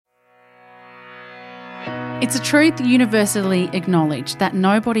It's a truth universally acknowledged that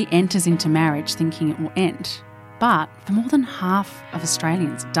nobody enters into marriage thinking it will end. But for more than half of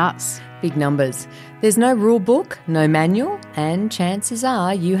Australians, it does. Big numbers. There's no rule book, no manual, and chances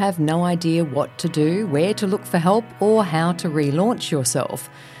are you have no idea what to do, where to look for help, or how to relaunch yourself.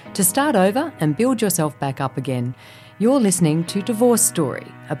 To start over and build yourself back up again. You're listening to Divorce Story,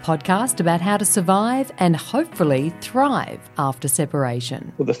 a podcast about how to survive and hopefully thrive after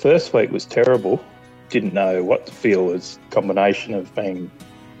separation. Well, the first week was terrible. Didn't know what to feel. It was a combination of being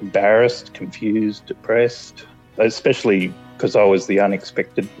embarrassed, confused, depressed, especially because I was the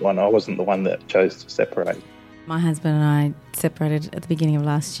unexpected one. I wasn't the one that chose to separate. My husband and I separated at the beginning of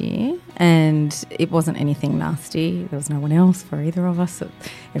last year, and it wasn't anything nasty. There was no one else for either of us.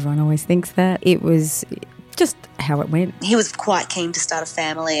 Everyone always thinks that. It was just how it went. He was quite keen to start a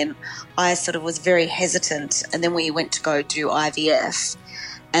family, and I sort of was very hesitant. And then we went to go do IVF,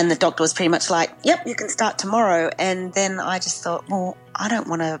 and the doctor was pretty much like, yep, you can start tomorrow. And then I just thought, well, I don't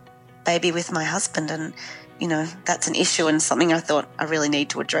want a baby with my husband, and, you know, that's an issue and something I thought I really need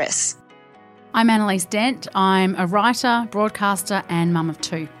to address. I'm Annalise Dent. I'm a writer, broadcaster and mum of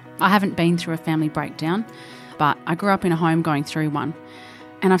two. I haven't been through a family breakdown, but I grew up in a home going through one.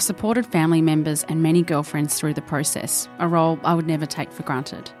 And I've supported family members and many girlfriends through the process, a role I would never take for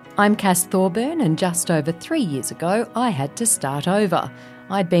granted. I'm Cass Thorburn, and just over 3 years ago, I had to start over.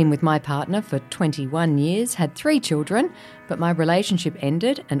 I'd been with my partner for 21 years, had 3 children, but my relationship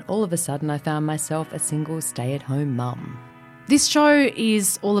ended and all of a sudden I found myself a single stay-at-home mum. This show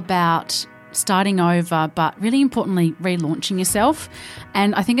is all about starting over, but really importantly, relaunching yourself.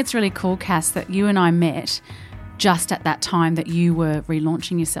 And I think it's really cool, Cass, that you and I met just at that time that you were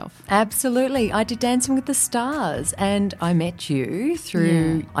relaunching yourself. Absolutely. I did Dancing with the Stars and I met you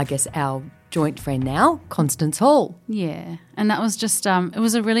through, I guess, our joint friend now, Constance Hall. Yeah, and that was just, it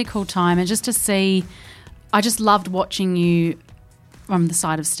was a really cool time. And just to see, I just loved watching you from the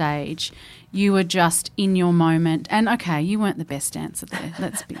side of stage. You were just in your moment. And okay, you weren't the best dancer there,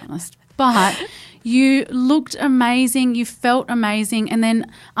 let's be honest. But you looked amazing, you felt amazing, and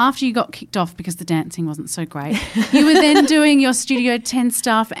then after you got kicked off because the dancing wasn't so great, you were then doing your Studio 10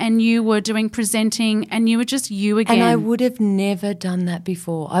 stuff and you were doing presenting and you were just you again. And I would have never done that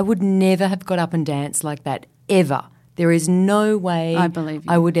before. I would never have got up and danced like that, ever. There is no way I believe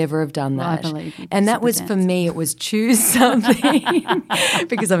you. I would ever have done that. Well, I believe you. And that was, for me, it was choose something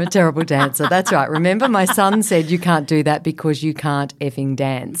because I'm a terrible dancer. That's right. Remember, my son said you can't do that because you can't effing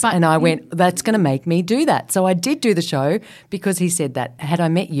dance. But and I went, that's going to make me do that. So I did do the show because he said that. Had I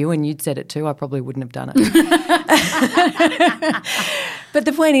met you and you'd said it too, I probably wouldn't have done it. But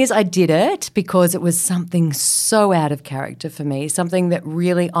the point is I did it because it was something so out of character for me, something that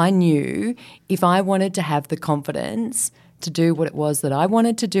really I knew if I wanted to have the confidence to do what it was that I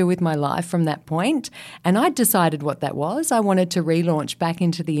wanted to do with my life from that point, and I'd decided what that was. I wanted to relaunch back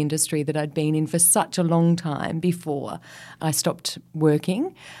into the industry that I'd been in for such a long time before I stopped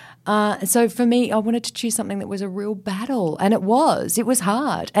working. So for me, I wanted to choose something that was a real battle, and it was. It was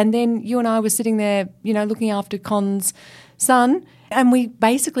hard. And then you and I were sitting there, you know, looking after Con's son, and we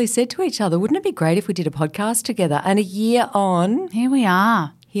basically said to each other, wouldn't it be great if we did a podcast together? And a year on, Here we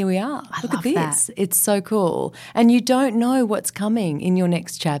are. Look at this. That. It's so cool. And you don't know what's coming in your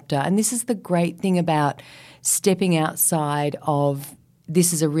next chapter. And this is the great thing about stepping outside of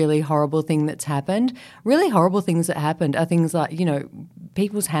this is a really horrible thing that's happened. Really horrible things that happened are things like, you know,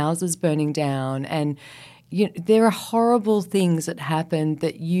 people's houses burning down, and there are horrible things that happen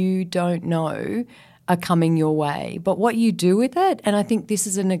that you don't know are coming your way. But what you do with it, and I think this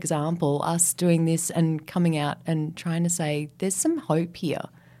is an example, us doing this and coming out and trying to say there's some hope here,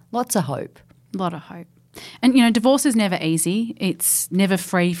 lots of hope. A lot of hope. And, you know, divorce is never easy. It's never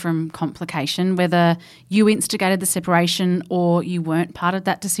free from complication, whether you instigated the separation or you weren't part of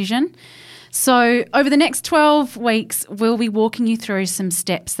that decision. So over the next 12 weeks, we'll be walking you through some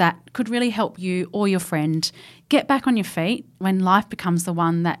steps that could really help you or your friend get back on your feet when life becomes the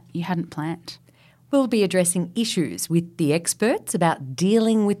one that you hadn't planned. We'll be addressing issues with the experts about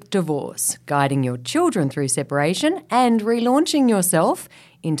dealing with divorce, guiding your children through separation and relaunching yourself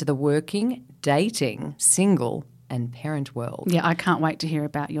into the working, dating, single and parent world. Yeah, I can't wait to hear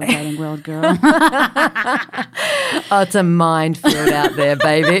about your dating world, girl. Oh, it's a minefield out there,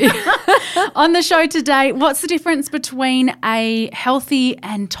 baby. On the show today, what's the difference between a healthy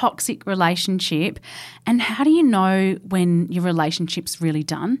and toxic relationship, and how do you know when your relationship's really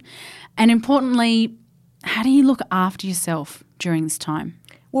done? And importantly, how do you look after yourself during this time?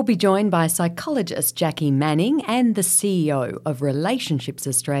 We'll be joined by psychologist Jackie Manning and the CEO of Relationships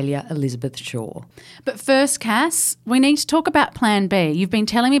Australia, Elizabeth Shaw. But first, Cass, we need to talk about Plan B. You've been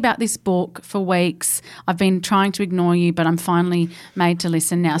telling me about this book for weeks. I've been trying to ignore you, but I'm finally made to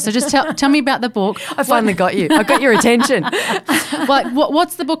listen now. So just tell me about the book. I finally got you. I got your attention.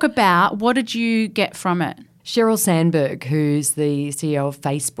 What's the book about? What did you get from it? Sheryl Sandberg, who's the CEO of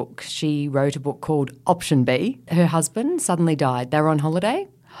Facebook, she wrote a book called Option B. Her husband suddenly died. They were on holiday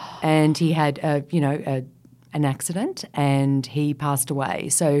and he had an accident and he passed away.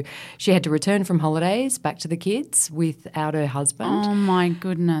 So she had to return from holidays back to the kids without her husband. Oh, my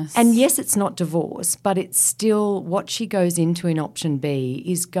goodness. And yes, it's not divorce, but it's still what she goes into in Option B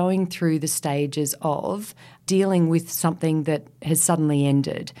is going through the stages of dealing with something that has suddenly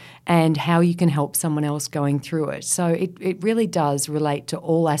ended and how you can help someone else going through it. So it really does relate to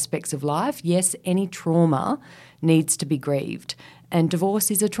all aspects of life. Yes, any trauma needs to be grieved. And divorce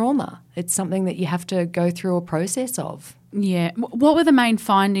is a trauma. It's something that you have to go through a process of. Yeah. What were the main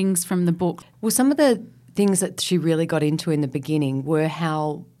findings from the book? Well, some of the things that she really got into in the beginning were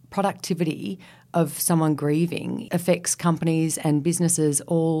how productivity of someone grieving affects companies and businesses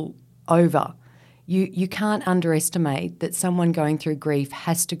all over. You can't underestimate that someone going through grief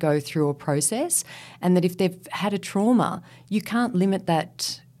has to go through a process, and that if they've had a trauma, you can't limit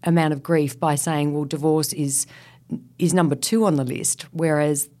that amount of grief by saying, well, divorce is number 2 on the list,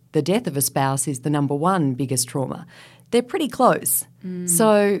 whereas the death of a spouse is the number 1 biggest trauma. They're pretty close.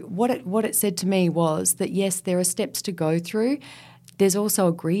 So what it said to me was that, yes, there are steps to go through. There's also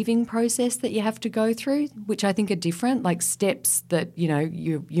a grieving process that you have to go through, which I think are different, like steps that,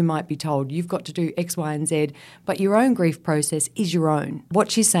 you might be told you've got to do X, Y, and Z, but your own grief process is your own. What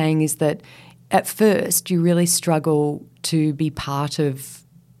she's saying is that at first you really struggle to be part of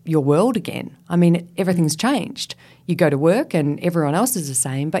your world again. I mean, everything's changed. You go to work and everyone else is the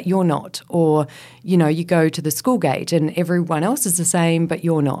same, but you're not. Or, you go to the school gate and everyone else is the same, but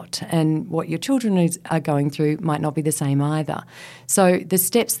you're not. And what your children are going through might not be the same either. So the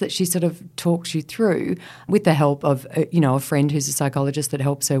steps that she sort of talks you through with the help of, a friend who's a psychologist that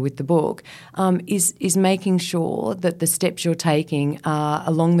helps her with the book, is making sure that the steps you're taking are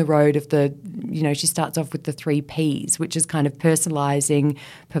along the road of she starts off with the 3 Ps, which is kind of personalising,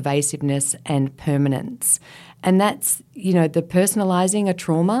 pervasiveness and permanence. And that's, the personalising a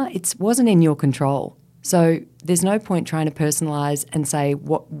trauma, it wasn't in your control. So there's no point trying to personalise and say,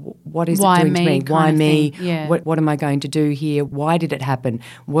 what is it doing to me? Why me? Yeah. What am I going to do here? Why did it happen?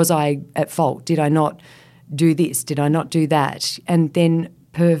 Was I at fault? Did I not do this? Did I not do that? And then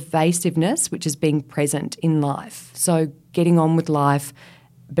pervasiveness, which is being present in life. So getting on with life,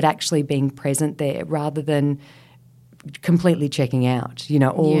 but actually being present there rather than completely checking out.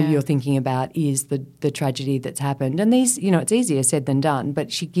 All you're thinking about is the tragedy that's happened. And these, it's easier said than done,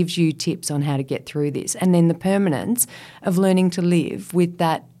 but she gives you tips on how to get through this. And then the permanence of learning to live with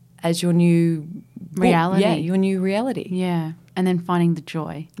that as your new reality. Yeah, your new reality. Yeah. And then finding the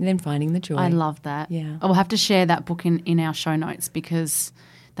joy. I love that. Yeah. I will have to share that book in our show notes because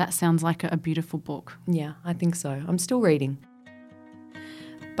that sounds like a beautiful book. Yeah, I think so. I'm still reading.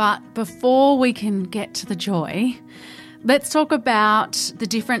 But before we can get to the joy, let's talk about the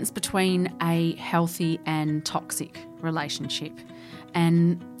difference between a healthy and toxic relationship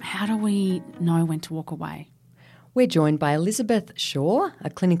and how do we know when to walk away? We're joined by Elizabeth Shaw, a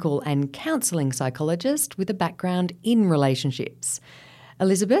clinical and counselling psychologist with a background in relationships.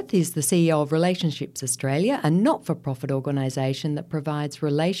 Elizabeth is the CEO of Relationships Australia, a not-for-profit organisation that provides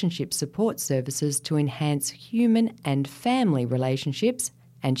relationship support services to enhance human and family relationships,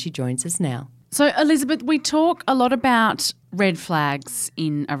 and she joins us now. So, Elizabeth, we talk a lot about red flags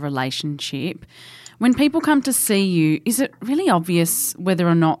in a relationship. When people come to see you, is it really obvious whether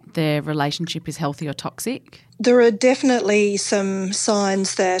or not their relationship is healthy or toxic? There are definitely some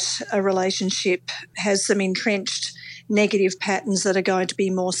signs that a relationship has some entrenched negative patterns that are going to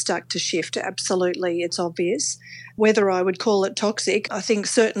be more stuck to shift. Absolutely, it's obvious. Whether I would call it toxic, I think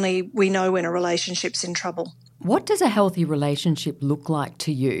certainly we know when a relationship's in trouble. What does a healthy relationship look like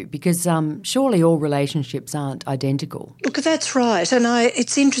to you? Because surely all relationships aren't identical. Look, that's right. And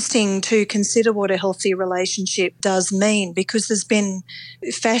it's interesting to consider what a healthy relationship does mean, because there's been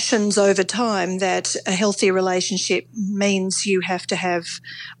fashions over time that a healthy relationship means you have to have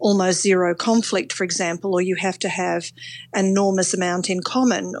almost zero conflict, for example, or you have to have an enormous amount in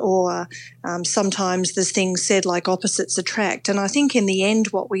common, or sometimes there's things said like opposites attract. And I think in the end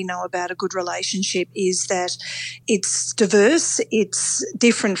what we know about a good relationship is that it's diverse, it's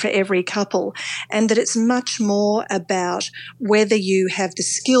different for every couple, and that it's much more about whether you have the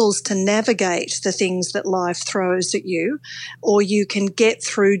skills to navigate the things that life throws at you, or you can get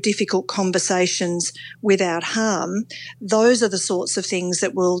through difficult conversations without harm. Those are the sorts of things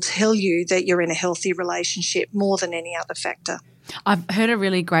that will tell you that you're in a healthy relationship more than any other factor. I've heard a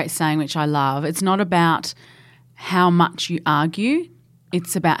really great saying, which I love. It's not about how much you argue,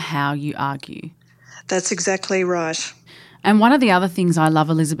 it's about how you argue. That's exactly right. And one of the other things I love,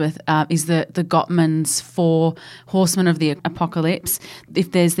 Elizabeth, is the Gottman's 4 horsemen of the apocalypse.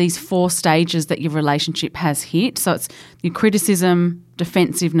 If there's these 4 stages that your relationship has hit, so it's your criticism,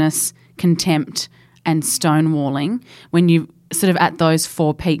 defensiveness, contempt, and stonewalling. When you sort of at those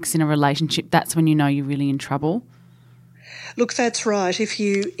 4 peaks in a relationship, that's when you know you're really in trouble. Look, that's right. If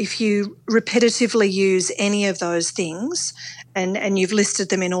you repetitively use any of those things, and you've listed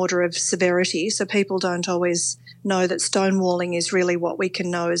them in order of severity, so people don't always know that stonewalling is really what we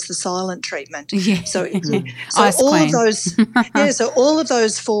can know as the silent treatment. Yeah. So Ice all Queen. of those, so all of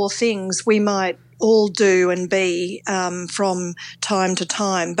those 4 things we might all do and be from time to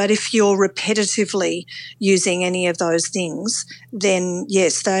time. But if you're repetitively using any of those things, then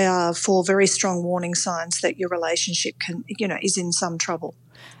yes, they are 4 very strong warning signs that your relationship is in some trouble.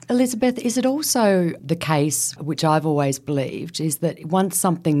 Elizabeth, is it also the case, which I've always believed, is that once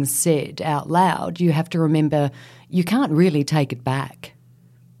something's said out loud, you have to remember you can't really take it back?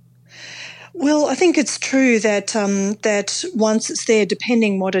 Well, I think it's true that that once it's there,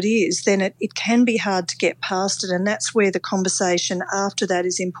 depending what it is, then it can be hard to get past it, and that's where the conversation after that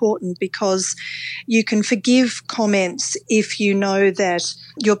is important, because you can forgive comments if you know that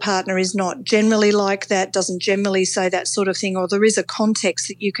your partner is not generally like that, doesn't generally say that sort of thing, or there is a context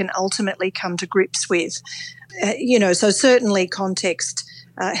that you can ultimately come to grips with. So certainly context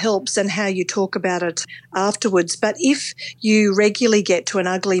helps, and how you talk about it afterwards. But if you regularly get to an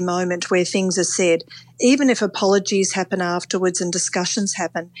ugly moment where things are said, even if apologies happen afterwards and discussions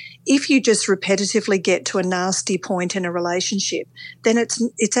happen, if you just repetitively get to a nasty point in a relationship, then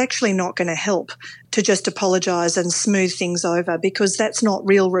it's actually not going to help to just apologise and smooth things over, because that's not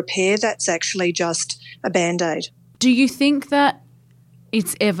real repair. That's actually just a Band-Aid. Do you think that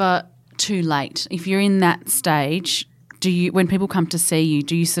it's ever too late? If you're in that stage, when people come to see you,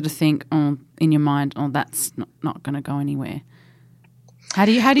 do you sort of think, in your mind, that's not going to go anywhere? How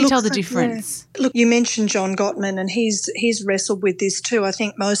do you tell the difference? Yeah. Look, you mentioned John Gottman, and he's wrestled with this too. I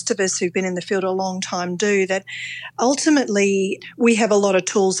think most of us who've been in the field a long time do. That ultimately we have a lot of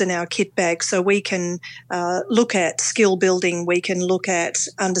tools in our kit bag, so we can look at skill building, we can look at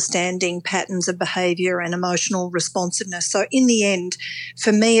understanding patterns of behaviour and emotional responsiveness. So in the end,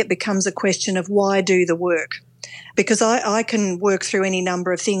 for me, it becomes a question of why do the work. Because I can work through any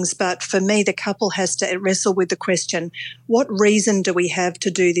number of things, but for me, the couple has to wrestle with the question, what reason do we have to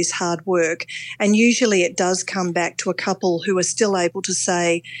do this hard work? And usually it does come back to a couple who are still able to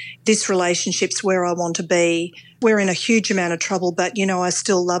say, this relationship's where I want to be. We're in a huge amount of trouble, but, I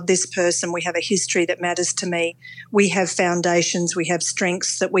still love this person. We have a history that matters to me. We have foundations, we have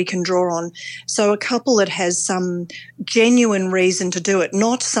strengths that we can draw on. So a couple that has some genuine reason to do it,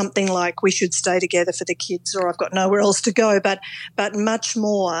 not something like we should stay together for the kids or I've got nowhere else to go, but much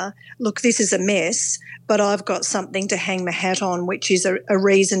more, look, this is a mess, but I've got something to hang my hat on, which is a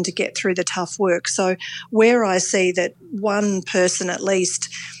reason to get through the tough work. So where I see that one person at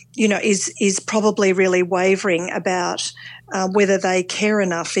least is probably really wavering about whether they care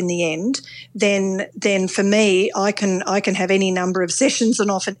enough in the end, then for me, I can have any number of sessions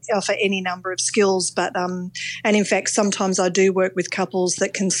and offer any number of skills. But and in fact, sometimes I do work with couples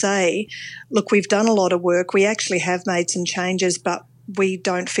that can say, look, we've done a lot of work, we actually have made some changes, but we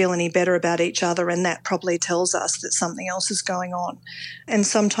don't feel any better about each other, and that probably tells us that something else is going on. And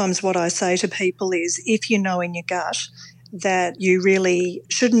sometimes what I say to people is, if you know in your gut that you really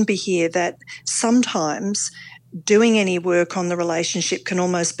shouldn't be here, that sometimes doing any work on the relationship can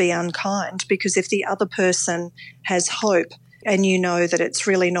almost be unkind, because if the other person has hope and you know that it's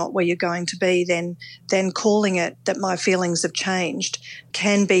really not where you're going to be, then calling it that my feelings have changed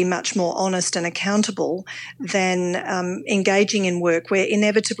can be much more honest and accountable than engaging in work where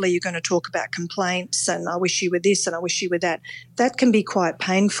inevitably you're going to talk about complaints and I wish you were this and I wish you were that. That can be quite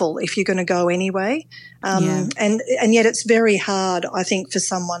painful if you're going to go anyway. And yet it's very hard, I think, for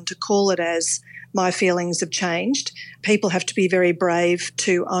someone to call it as my feelings have changed. People have to be very brave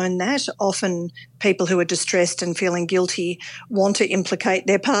to own that. Often people who are distressed and feeling guilty want to implicate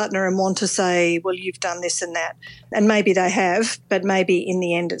their partner and want to say, well, you've done this and that. And maybe they have, but maybe in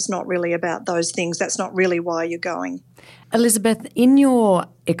the end it's not really about those things. That's not really why you're going. Elizabeth, in your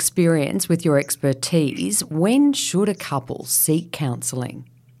experience with your expertise, when should a couple seek counselling?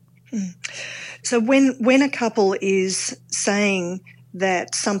 So when a couple is saying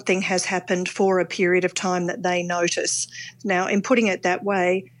that something has happened for a period of time that they notice. Now, in putting it that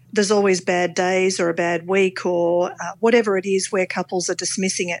way, there's always bad days or a bad week or whatever it is where couples are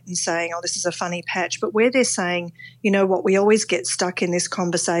dismissing it and saying, oh, this is a funny patch. But where they're saying, you know what, we always get stuck in this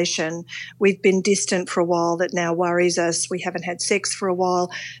conversation. We've been distant for a while that now worries us. We haven't had sex for a while.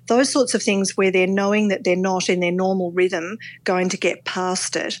 Those sorts of things where they're knowing that they're not in their normal rhythm going to get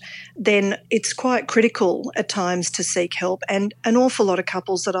past it, then it's quite critical at times to seek help. And an awful lot of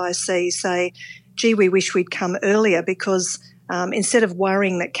couples that I see say, gee, we wish we'd come earlier because instead of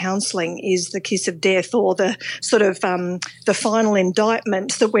worrying that counselling is the kiss of death or the sort of the final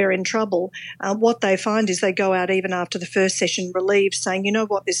indictment that we're in trouble, what they find is they go out even after the first session relieved, saying, you know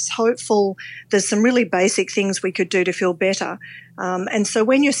what, this is hopeful. There's some really basic things we could do to feel better. And so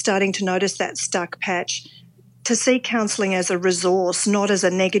when you're starting to notice that stuck patch, to see counselling as a resource, not as a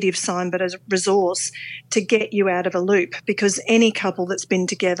negative sign, but as a resource to get you out of a loop, because any couple that's been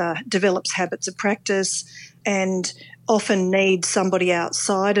together develops habits of practice and often need somebody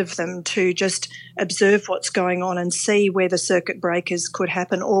outside of them to just observe what's going on and see where the circuit breakers could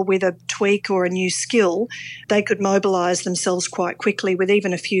happen, or with a tweak or a new skill, they could mobilise themselves quite quickly with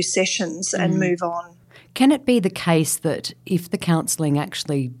even a few sessions and move on. Can it be the case that if the counselling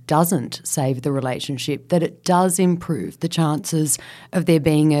actually doesn't save the relationship, that it does improve the chances of there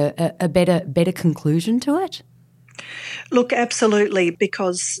being a better conclusion to it? Look, absolutely,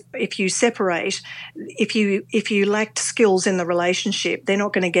 because if you separate, if you lacked skills in the relationship, they're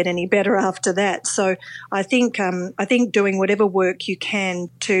not going to get any better after that. So I think doing whatever work you can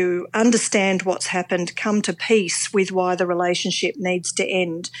to understand what's happened, come to peace with why the relationship needs to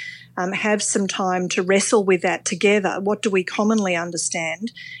end, have some time to wrestle with that together. What do we commonly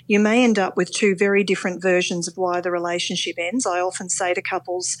understand? You may end up with two very different versions of why the relationship ends. I often say to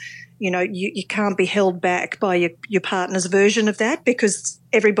couples, you know, you can't be held back by your partner's version of that because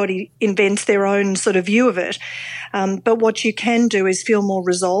everybody invents their own sort of view of it. But what you can do is feel more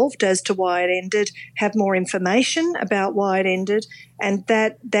resolved as to why it ended, have more information about why it ended, and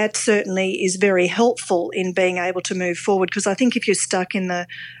that certainly is very helpful in being able to move forward, because I think if you're stuck in the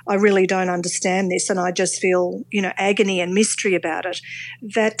I really don't understand this and I just feel, you know, agony and mystery about it,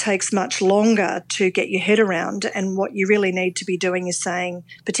 that takes much longer to get your head around. And what you really need to be doing is saying,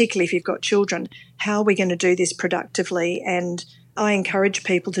 particularly if you've got children, how are we going to do this productively? And I encourage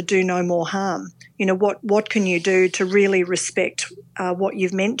people to do no more harm. You know, what can you do to really respect what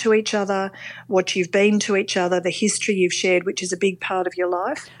you've meant to each other, what you've been to each other, the history you've shared, which is a big part of your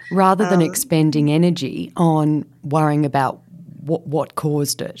life. Rather than expending energy on worrying about what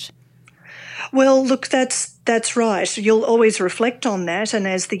caused it. Well, look, that's right. You'll always reflect on that, and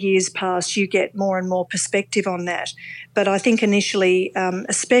as the years pass, you get more and more perspective on that. But I think initially,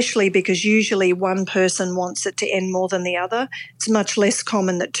 especially because usually one person wants it to end more than the other, it's much less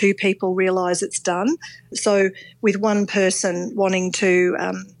common that two people realise it's done. So with one person wanting to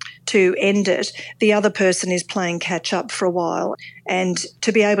end it, the other person is playing catch up for a while. And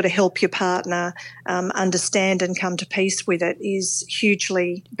to be able to help your partner understand and come to peace with it is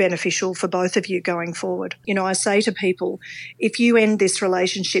hugely beneficial for both of you going forward. You know, I say to people, if you end this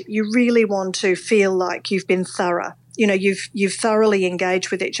relationship, you really want to feel like you've been thorough. You know, you've thoroughly engaged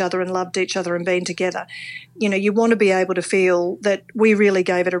with each other and loved each other and been together. You know, you want to be able to feel that we really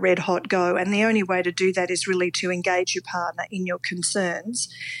gave it a red hot go, and the only way to do that is really to engage your partner in your concerns.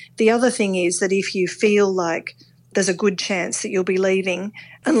 The other thing is that if you feel like there's a good chance that you'll be leaving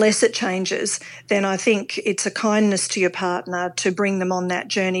unless it changes, then I think it's a kindness to your partner to bring them on that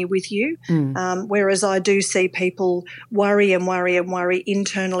journey with you. Whereas I do see people worry and worry and worry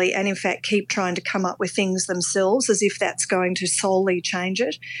internally and in fact keep trying to come up with things themselves as if that's going to solely change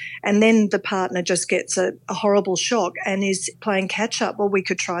it. And then the partner just gets a horrible shock and is playing catch up. Well, we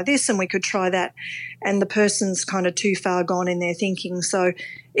could try this and we could try that. And the person's kind of too far gone in their thinking. So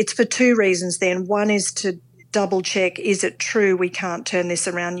it's for two reasons then. One is to double check, is it true we can't turn this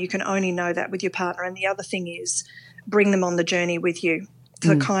around? You can only know that with your partner. And the other thing is bring them on the journey with you. It's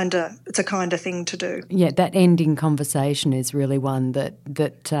a kind of thing to do. Yeah, that ending conversation is really one that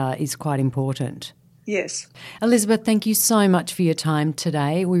is quite important. Yes. Elizabeth, thank you so much for your time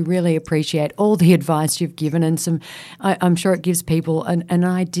today. We really appreciate all the advice you've given, and I'm sure it gives people an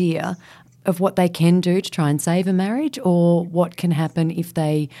idea of what they can do to try and save a marriage, or what can happen if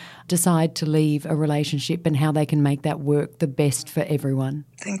they decide to leave a relationship and how they can make that work the best for everyone.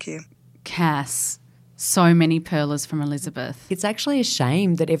 Thank you. Cass, so many pearlers from Elizabeth. It's actually a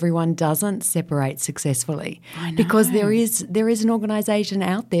shame that everyone doesn't separate successfully. I know. Because there is an organisation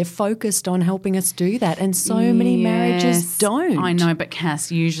out there focused on helping us do that, and so many marriages Yes, don't. I know, but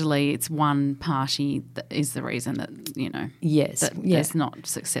Cass, usually it's one party that is the reason that, Yes, that yeah. there's not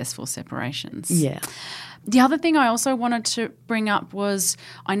successful separations. Yeah. The other thing I also wanted to bring up was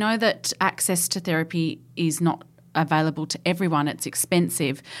I know that access to therapy is not available to everyone. It's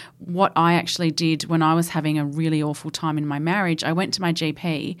expensive. What I actually did when I was having a really awful time in my marriage, I went to my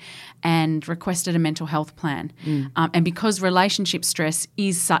GP and requested a mental health plan. And because relationship stress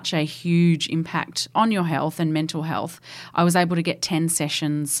is such a huge impact on your health and mental health, I was able to get 10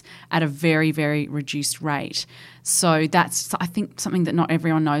 sessions at a very, very reduced rate. So that's, I think, something that not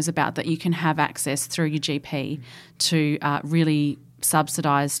everyone knows about, that you can have access through your GP to really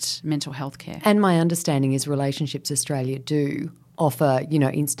subsidised mental health care. And my understanding is Relationships Australia do offer,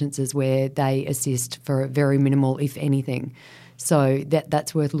 instances where they assist for very minimal, if anything. So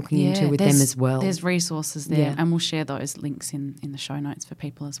that's worth looking into with them as well. There's resources there, Yeah. and we'll share those links in the show notes for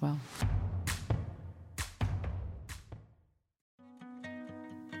people as well.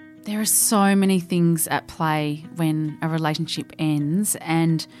 There are so many things at play when a relationship ends,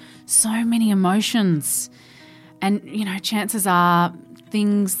 and so many emotions. And, chances are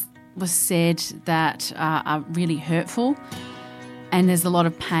things were said that are really hurtful, and there's a lot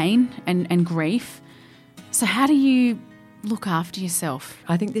of pain and grief. So how do you look after yourself?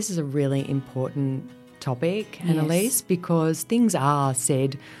 I think this is a really important topic, Yes. Annalise, because things are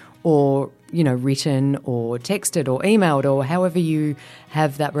said or, written or texted or emailed, or however you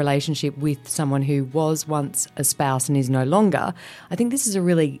have that relationship with someone who was once a spouse and is no longer. I think this is a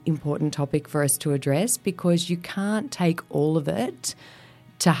really important topic for us to address, because you can't take all of it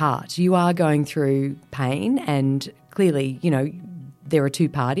to heart. You are going through pain, and clearly, there are two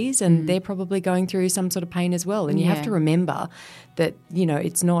parties and they're probably going through some sort of pain as well. And you have Yeah. to remember that,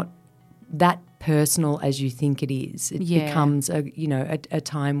 it's not that personal as you think it is. It Yeah. becomes a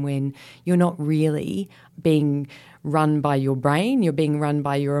time when you're not really being run by your brain, you're being run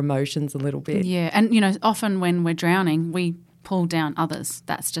by your emotions a little bit. Yeah, and often when we're drowning, we pull down others.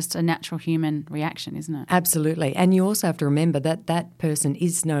 That's just a natural human reaction, isn't it? Absolutely. And you also have to remember that that person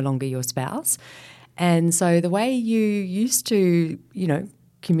is no longer your spouse. And so the way you used to,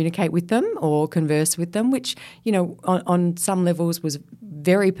 communicate with them or converse with them, which, on some levels was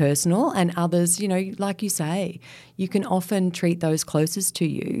very personal, and others, like you say, you can often treat those closest to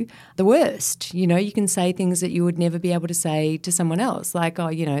you the worst. You can say things that you would never be able to say to someone else, like, oh,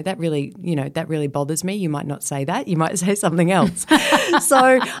 that really bothers me. You might not say that. You might say something else.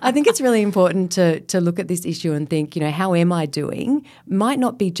 So I think it's really important to look at this issue and think, how am I doing? Might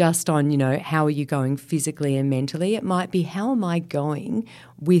not be just on, how are you going physically and mentally. It might be, how am I going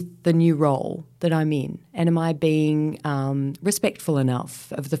with the new role that I'm in? And am I being respectful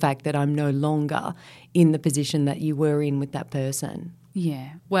enough of the fact that I'm no longer in the position that you were in with that person?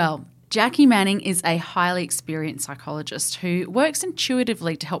 Yeah. Well, Jackie Manning is a highly experienced psychologist who works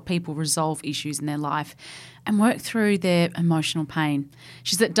intuitively to help people resolve issues in their life and work through their emotional pain.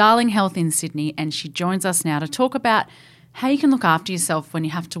 She's at Darling Health in Sydney, and she joins us now to talk about how you can look after yourself when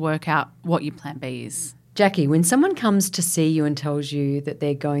you have to work out what your plan B is. Jackie, when someone comes to see you and tells you that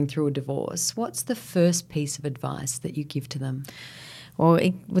they're going through a divorce, what's the first piece of advice that you give to them? Well,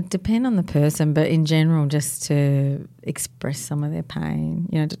 it would depend on the person, but in general, just to express some of their pain,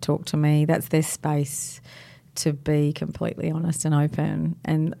 to talk to me. That's their space to be completely honest and open.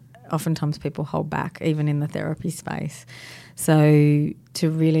 And oftentimes people hold back, even in the therapy space. So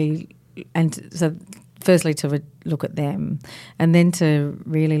firstly to look at them, and then to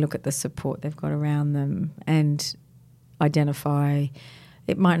really look at the support they've got around them and identify.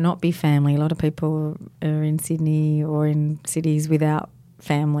 It might not be family. A lot of people are in Sydney or in cities without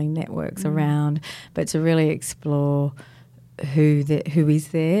family networks around, but to really explore who is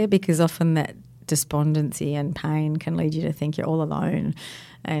there, because often that despondency and pain can lead you to think you're all alone.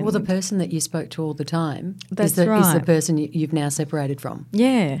 And Well, the person that you spoke to all the time That's is the right. person you've now separated from.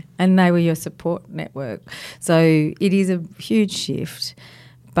 Yeah, and they were your support network. So it is a huge shift,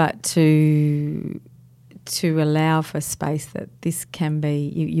 but to allow for space that this can be,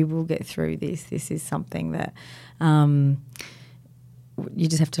 you will get through this. This is something that you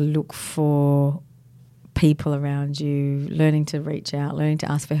just have to look for people around you, learning to reach out, learning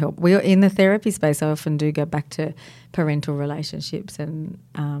to ask for help. We're in the therapy space. I often do go back to parental relationships and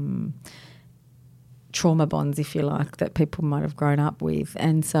trauma bonds, if you like, that people might have grown up with.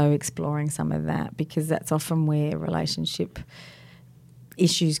 And so exploring some of that, because that's often where relationship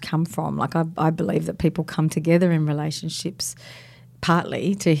issues come from. Like I believe that people come together in relationships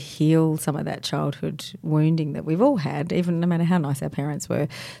partly to heal some of that childhood wounding that we've all had, even no matter how nice our parents were.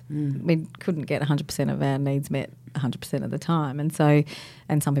 We couldn't get 100% of our needs met 100% of the time.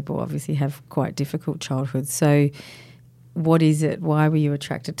 And some people obviously have quite difficult childhoods. So what is it? Why were you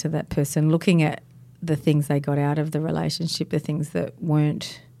attracted to that person? Looking at the things they got out of the relationship, the things that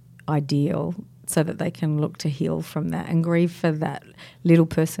weren't ideal, so that they can look to heal from that and grieve for that little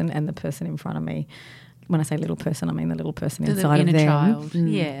person and the person in front of me. When I say little person, I mean the little person inside of them. Child.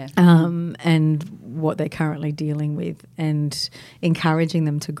 Yeah. And what they're currently dealing with, and encouraging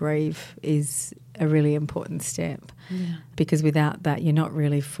them to grieve is a really important step. Yeah. Because without that, you're not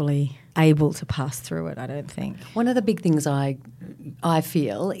really fully able to pass through it, I don't think. One of the big things I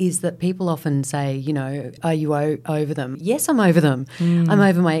feel is that people often say, you know, are you over them? Yes, I'm over them. I'm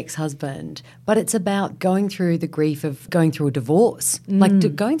over my ex-husband. But it's about going through the grief of going through a divorce.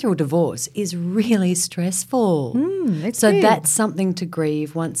 Like going through a divorce is really stressful. So that's something to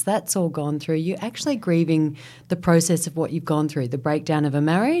grieve. Once that's all gone through, you're actually grieving the process of what you've gone through, the breakdown of a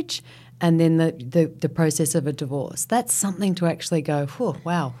marriage, and then the process of a divorce. That's something to actually go,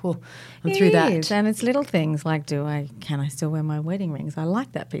 wow, I'm through that. And it's little things like, can I still wear my wedding rings? I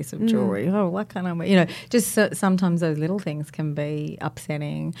like that piece of jewellery. Oh, why can't I wear? You know, just sometimes those little things can be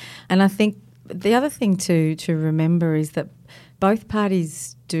upsetting. And I think the other thing to remember is that both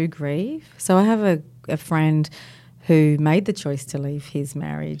parties do grieve. So I have a friend who made the choice to leave his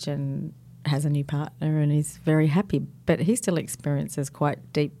marriage and has a new partner and is very happy, but he still experiences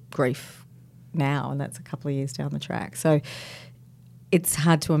quite deep grief now, and that's a couple of years down the track. So it's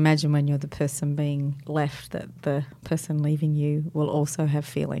hard to imagine when you're the person being left that the person leaving you will also have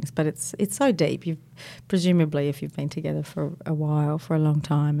feelings, but it's so deep. You've presumably, if you've been together for a while, for a long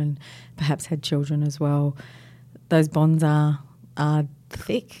time, and perhaps had children as well, those bonds are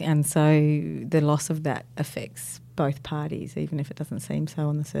thick, and so the loss of that affects both parties, even if it doesn't seem so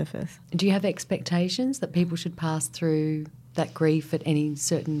on the surface. Do you have expectations that people should pass through that grief at any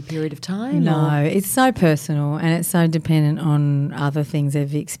certain period of time? No, it's so personal and it's so dependent on other things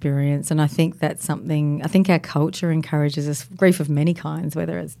they've experienced, and I think that's something, I think our culture encourages us, grief of many kinds,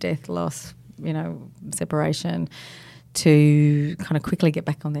 whether it's death, loss, you know, separation, to kind of quickly get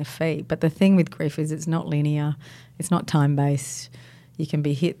back on their feet. But the thing with grief is it's not linear, it's not time-based. You can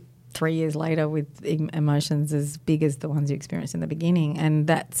be hit 3 years later with emotions as big as the ones you experienced in the beginning, and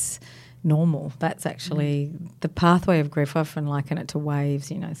that's normal. That's actually the pathway of grief. I often liken it to waves.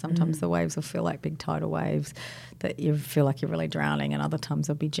 You know, sometimes the waves will feel like big tidal waves that you feel like you're really drowning, and other times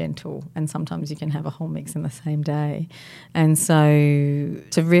they'll be gentle, and sometimes you can have a whole mix in the same day. And so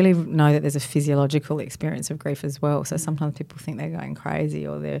to really know that there's a physiological experience of grief as well. So sometimes people think they're going crazy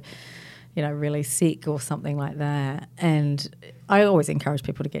or they're, you know, really sick or something like that. And I always encourage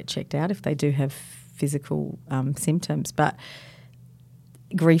people to get checked out if they do have physical symptoms. But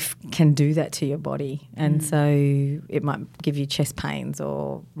grief can do that to your body, and so it might give you chest pains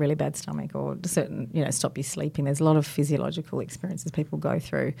or really bad stomach or certain, you know, stop you sleeping. There's a lot of physiological experiences people go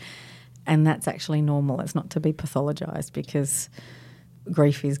through, and that's actually normal. It's not to be pathologised, because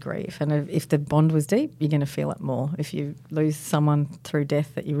grief is grief, and if the bond was deep, you're going to feel it more. If you lose someone through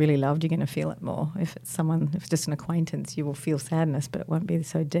death that you really loved, you're going to feel it more. If it's just an acquaintance, you will feel sadness, but it won't be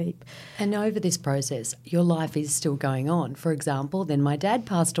so deep. And over this process, your life is still going on. For example, then my dad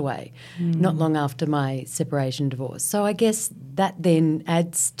passed away not long after my separation, divorce. So I guess that then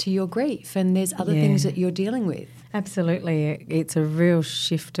adds to your grief, and there's other things that you're dealing with. Absolutely. It's a real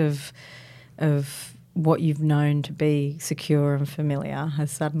shift of what you've known to be secure and familiar has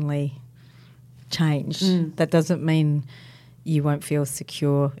suddenly changed. That doesn't mean you won't feel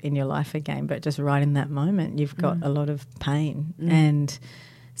secure in your life again, but just right in that moment you've got a lot of pain. And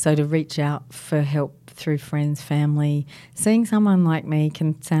so to reach out for help through friends, family, seeing someone like me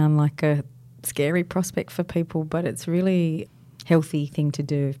can sound like a scary prospect for people, but it's really healthy thing to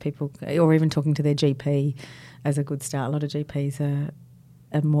do if people, or even talking to their GP as a good start. A lot of GPs are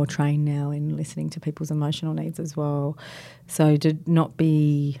more trained now in listening to people's emotional needs as well. So to not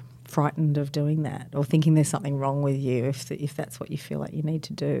be frightened of doing that or thinking there's something wrong with you if that's what you feel like you need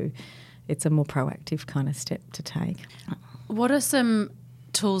to do, it's a more proactive kind of step to take. What are some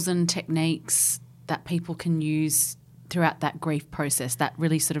tools and techniques that people can use throughout that grief process, that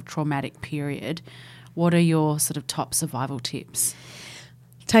really sort of traumatic period? What are your sort of top survival tips?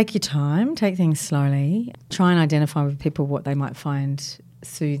 Take your time, take things slowly, try and identify with people what they might find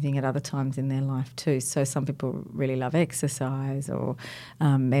soothing at other times in their life too. So some people really love exercise or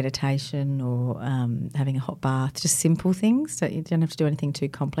meditation or having a hot bath, just simple things. So you don't have to do anything too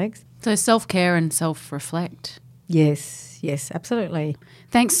complex. So self-care and self-reflect. Yes, absolutely.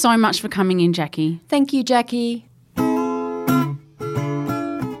 Thanks so much for coming in, Jackie. Thank you, Jackie.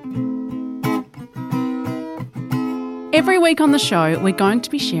 Every week on the show, we're going to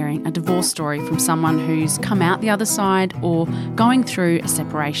be sharing a divorce story from someone who's come out the other side or going through a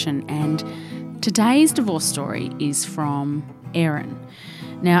separation. And today's divorce story is from Erin.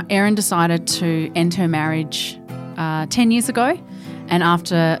 Now, Erin decided to end her marriage 10 years ago and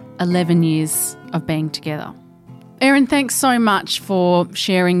after 11 years of being together. Erin, thanks so much for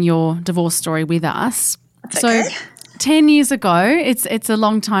sharing your divorce story with us. That's okay. 10 years ago, it's a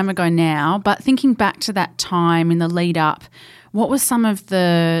long time ago now, but thinking back to that time in the lead up, what were some of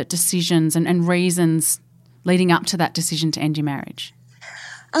the decisions and reasons leading up to that decision to end your marriage?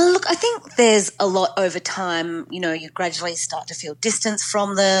 Look, I think there's a lot over time. You know, you gradually start to feel distance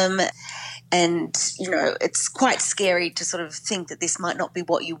from them. And, you know, it's quite scary to sort of think that this might not be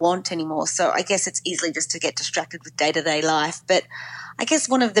what you want anymore. So I guess it's easily just to get distracted with day-to-day life. But I guess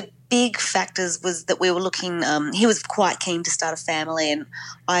one of the big factors was that we were looking he was quite keen to start a family and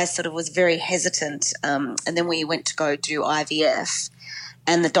I sort of was very hesitant. And then we went to go do IVF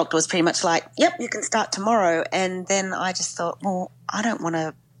and the doctor was pretty much like, yep, you can start tomorrow. And then I just thought, well, I don't want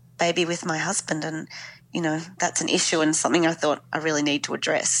a baby with my husband and, you know, that's an issue and something I thought I really need to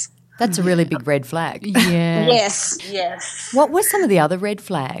address. That's a really big red flag. Yeah. Yes. What were some of the other red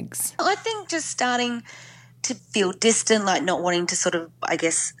flags? I think just starting to feel distant, like not wanting to sort of, I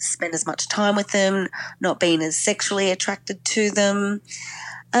guess, spend as much time with them, not being as sexually attracted to them,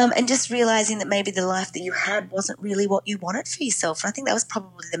 and just realising that maybe the life that you had wasn't really what you wanted for yourself. And I think that was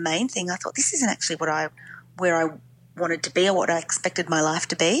probably the main thing. I thought this isn't actually where I wanted to be or what I expected my life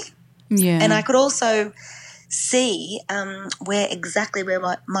to be. Yeah. And I could also see where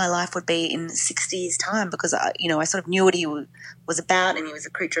my life would be in 6 years' time because, I sort of knew what he was about and he was a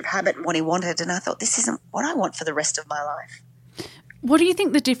creature of habit and what he wanted, and I thought this isn't what I want for the rest of my life. What do you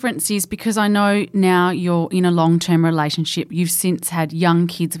think the difference is? Because I know now you're in a long-term relationship. You've since had young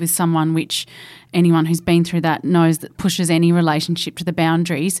kids with someone, which anyone who's been through that knows that pushes any relationship to the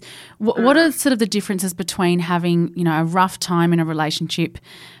boundaries. What are sort of the differences between having, you know, a rough time in a relationship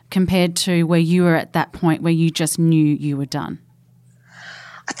compared to where you were at that point where you just knew you were done?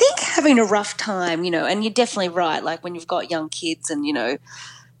 I think having a rough time, you know, and you're definitely right, like when you've got young kids and, you know,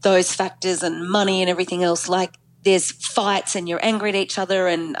 those factors and money and everything else, like there's fights and you're angry at each other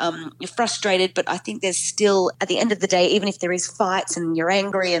and you're frustrated, but I think there's still, at the end of the day, even if there is fights and you're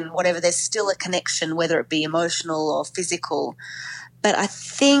angry and whatever, there's still a connection, whether it be emotional or physical. But I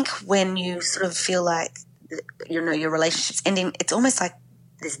think when you sort of feel like, you know, your relationship's ending, it's almost like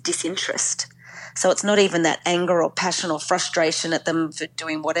there's disinterest. So it's not even that anger or passion or frustration at them for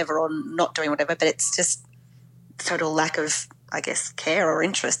doing whatever or not doing whatever, but it's just total lack of, I guess, care or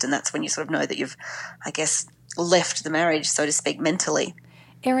interest. And that's when you sort of know that you've, I guess, left the marriage, so to speak, mentally.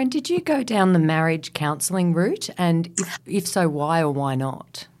 Erin, did you go down the marriage counselling route? And if so, why or why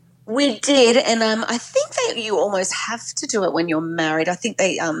not? We did, and I think that you almost have to do it when you're married. I think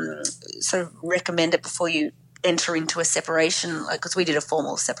they sort of recommend it before you enter into a separation, because we did a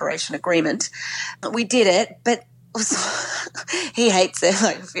formal separation agreement. We did it, but he hates it.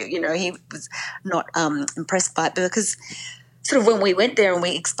 Like, you know, he was not impressed by it because sort of when we went there and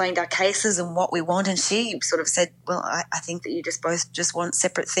we explained our cases and what we want, and she sort of said, well, I think that you just both just want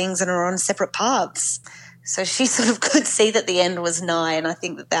separate things and are on separate paths. So she sort of could see that the end was nigh, and I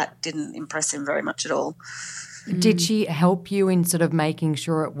think that didn't impress him very much at all. Did she help you in sort of making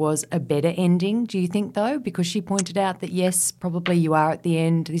sure it was a better ending, do you think, though? Because she pointed out that, yes, probably you are at the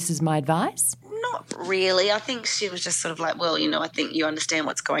end. This is my advice. Not really. I think she was just sort of like, well, you know, I think you understand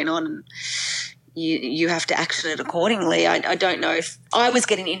what's going on and you have to action it accordingly. I don't know if I was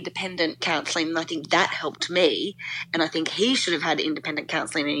getting independent counselling, and I think that helped me, and I think he should have had independent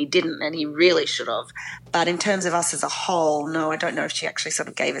counselling and he didn't, and he really should have. But in terms of us as a whole, no, I don't know if she actually sort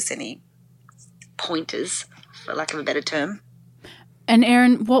of gave us any pointers, for lack of a better term. And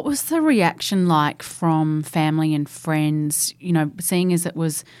Erin, what was the reaction like from family and friends, you know, seeing as it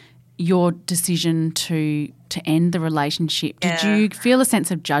was your decision to end the relationship? Did you feel a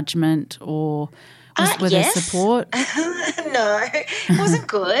sense of judgment or were there support? No, it wasn't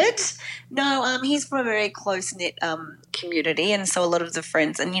good. No, he's from a very close-knit community, and so a lot of the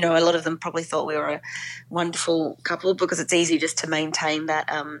friends, and, a lot of them probably thought we were a wonderful couple because it's easy just to maintain that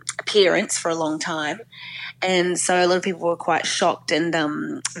appearance for a long time. And so a lot of people were quite shocked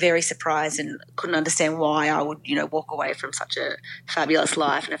and very surprised and couldn't understand why I would, walk away from such a fabulous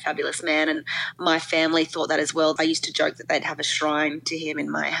life and a fabulous man. And my family thought that as well. I used to joke that they'd have a shrine to him in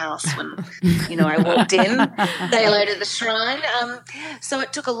my house when, I walked in. They loaded the shrine. So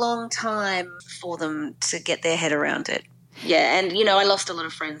it took a long time for them to get their head around it. Yeah, and, I lost a lot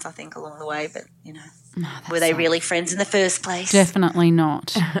of friends, I think, along the way, but, were they really friends in the first place? Definitely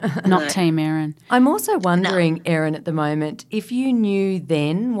not. Not Team Erin. I'm also wondering, Erin, at the moment, if you knew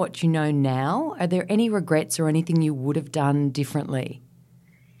then what you know now, are there any regrets or anything you would have done differently?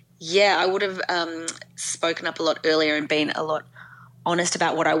 Yeah, I would have spoken up a lot earlier and been a lot honest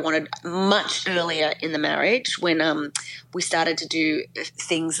about what I wanted much earlier in the marriage when we started to do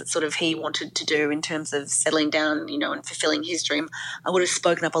things that sort of he wanted to do in terms of settling down, and fulfilling his dream. I would have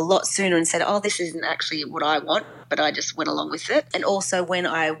spoken up a lot sooner and said, this isn't actually what I want, but I just went along with it. And also when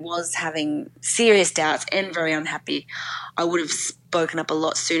I was having serious doubts and very unhappy, I would have spoken up a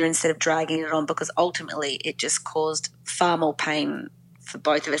lot sooner instead of dragging it on, because ultimately it just caused far more pain for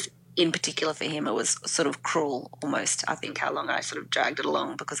both of us. In particular for him, it was sort of cruel almost, I think, how long I sort of dragged it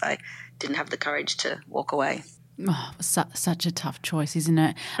along because I didn't have the courage to walk away. Oh, such a tough choice, isn't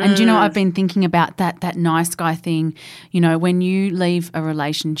it? And I've been thinking about that nice guy thing. When you leave a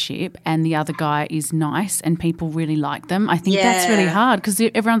relationship and the other guy is nice and people really like them, I think that's really hard because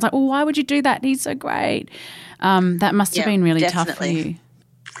everyone's like, why would you do that? He's so great. That must have been really tough for you.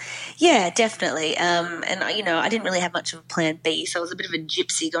 Yeah, definitely. And I didn't really have much of a plan B, so I was a bit of a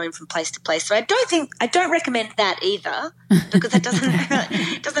gypsy going from place to place. So I don't recommend that either, because that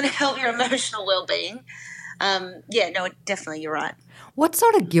doesn't help your emotional well-being. Definitely, you're right. What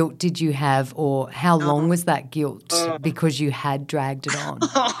sort of guilt did you have, or how long was that guilt because you had dragged it on?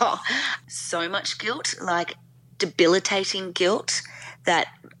 So much guilt, like debilitating guilt that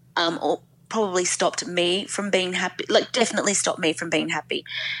probably stopped me from being happy, definitely stopped me from being happy.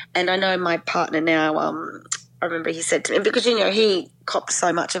 And I know my partner now, I remember he said to me, because, he copped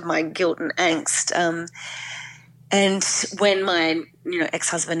so much of my guilt and angst. And when my,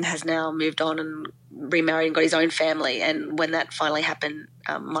 ex-husband has now moved on and remarried and got his own family, and when that finally happened,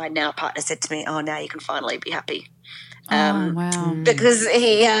 my now partner said to me, now you can finally be happy. Wow. Because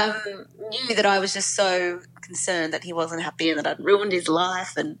he knew that I was just so concerned that he wasn't happy and that I'd ruined his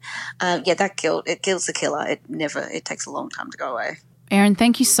life. And that guilt, it kills the killer. It takes a long time to go away. Erin,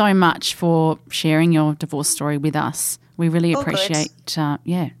 thank you so much for sharing your divorce story with us. We really appreciate,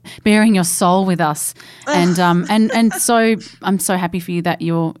 bearing your soul with us, and so I'm so happy for you that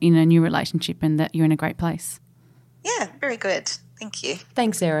you're in a new relationship and that you're in a great place. Yeah, very good. Thank you.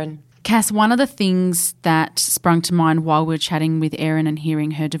 Thanks, Erin. Cass, one of the things that sprung to mind while we were chatting with Erin and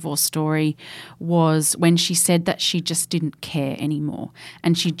hearing her divorce story was when she said that she just didn't care anymore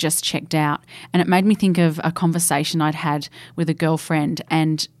and she just checked out. And it made me think of a conversation I'd had with a girlfriend,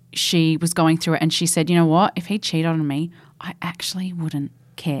 and she was going through it and she said, you know what, if he cheated on me, I actually wouldn't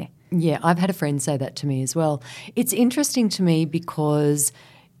care. Yeah, I've had a friend say that to me as well. It's interesting to me because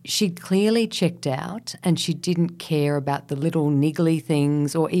she clearly checked out and she didn't care about the little niggly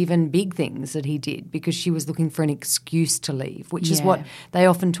things or even big things that he did, because she was looking for an excuse to leave, which is what they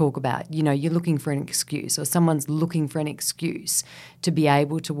often talk about. You're looking for an excuse, or someone's looking for an excuse to be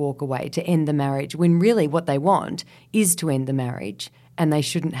able to walk away, to end the marriage, when really what they want is to end the marriage, and they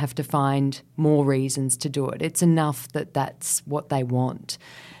shouldn't have to find more reasons to do it. It's enough that that's what they want.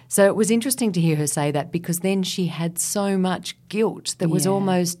 So it was interesting to hear her say that, because then she had so much guilt that was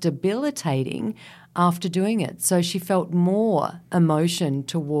almost debilitating after doing it. So she felt more emotion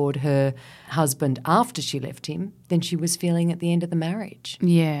toward her husband after she left him than she was feeling at the end of the marriage.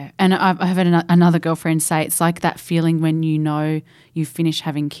 Yeah, and I've had another girlfriend say it's like that feeling when you finish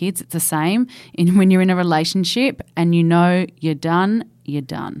having kids. It's the same when you're in a relationship and you're done, you're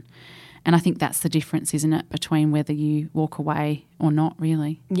done. And I think that's the difference, isn't it, between whether you walk away or not,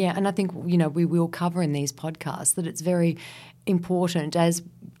 really. Yeah, and I think, we will cover in these podcasts that it's very important, as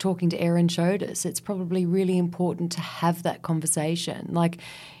talking to Erin showed us, it's probably really important to have that conversation. Like,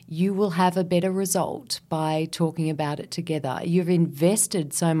 you will have a better result by talking about it together. You've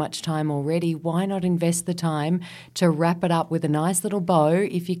invested so much time already. Why not invest the time to wrap it up with a nice little bow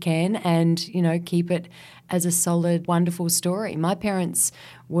if you can, and, keep it as a solid, wonderful story. My parents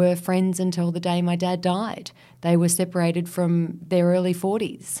were friends until the day my dad died. They were separated from their early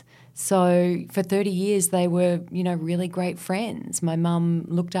 40s. So for 30 years they were, really great friends. My mum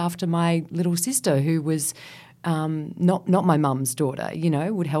looked after my little sister, who was not my mum's daughter,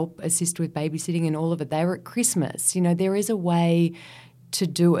 would help assist with babysitting and all of it. They were at Christmas. There is a way to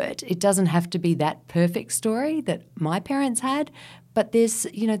do it. It doesn't have to be that perfect story that my parents had, but there's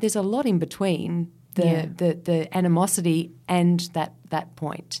a lot in between the animosity and that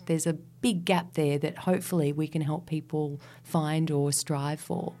point. There's a big gap there that hopefully we can help people find or strive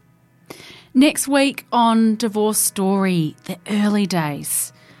for. Next week on Divorce Story, the early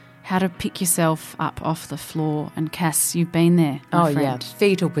days. How to pick yourself up off the floor. And Cass, you've been there, my friend.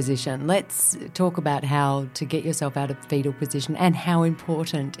 Fetal position. Let's talk about how to get yourself out of fetal position and how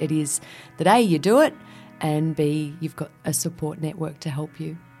important it is that A, you do it, and B, you've got a support network to help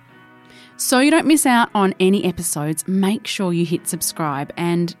you. So you don't miss out on any episodes, make sure you hit subscribe.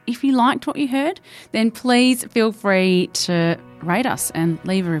 And if you liked what you heard, then please feel free to rate us and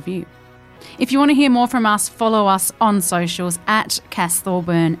leave a review. If you want to hear more from us, follow us on socials at Cass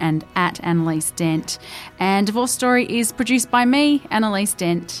Thorburn and at Annalise Dent. And Divorce Story is produced by me, Annalise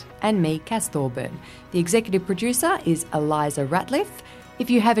Dent. And me, Cass Thorburn. The executive producer is Eliza Ratliff.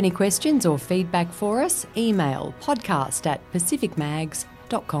 If you have any questions or feedback for us, email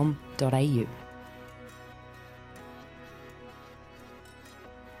podcast@pacificmags.com.au.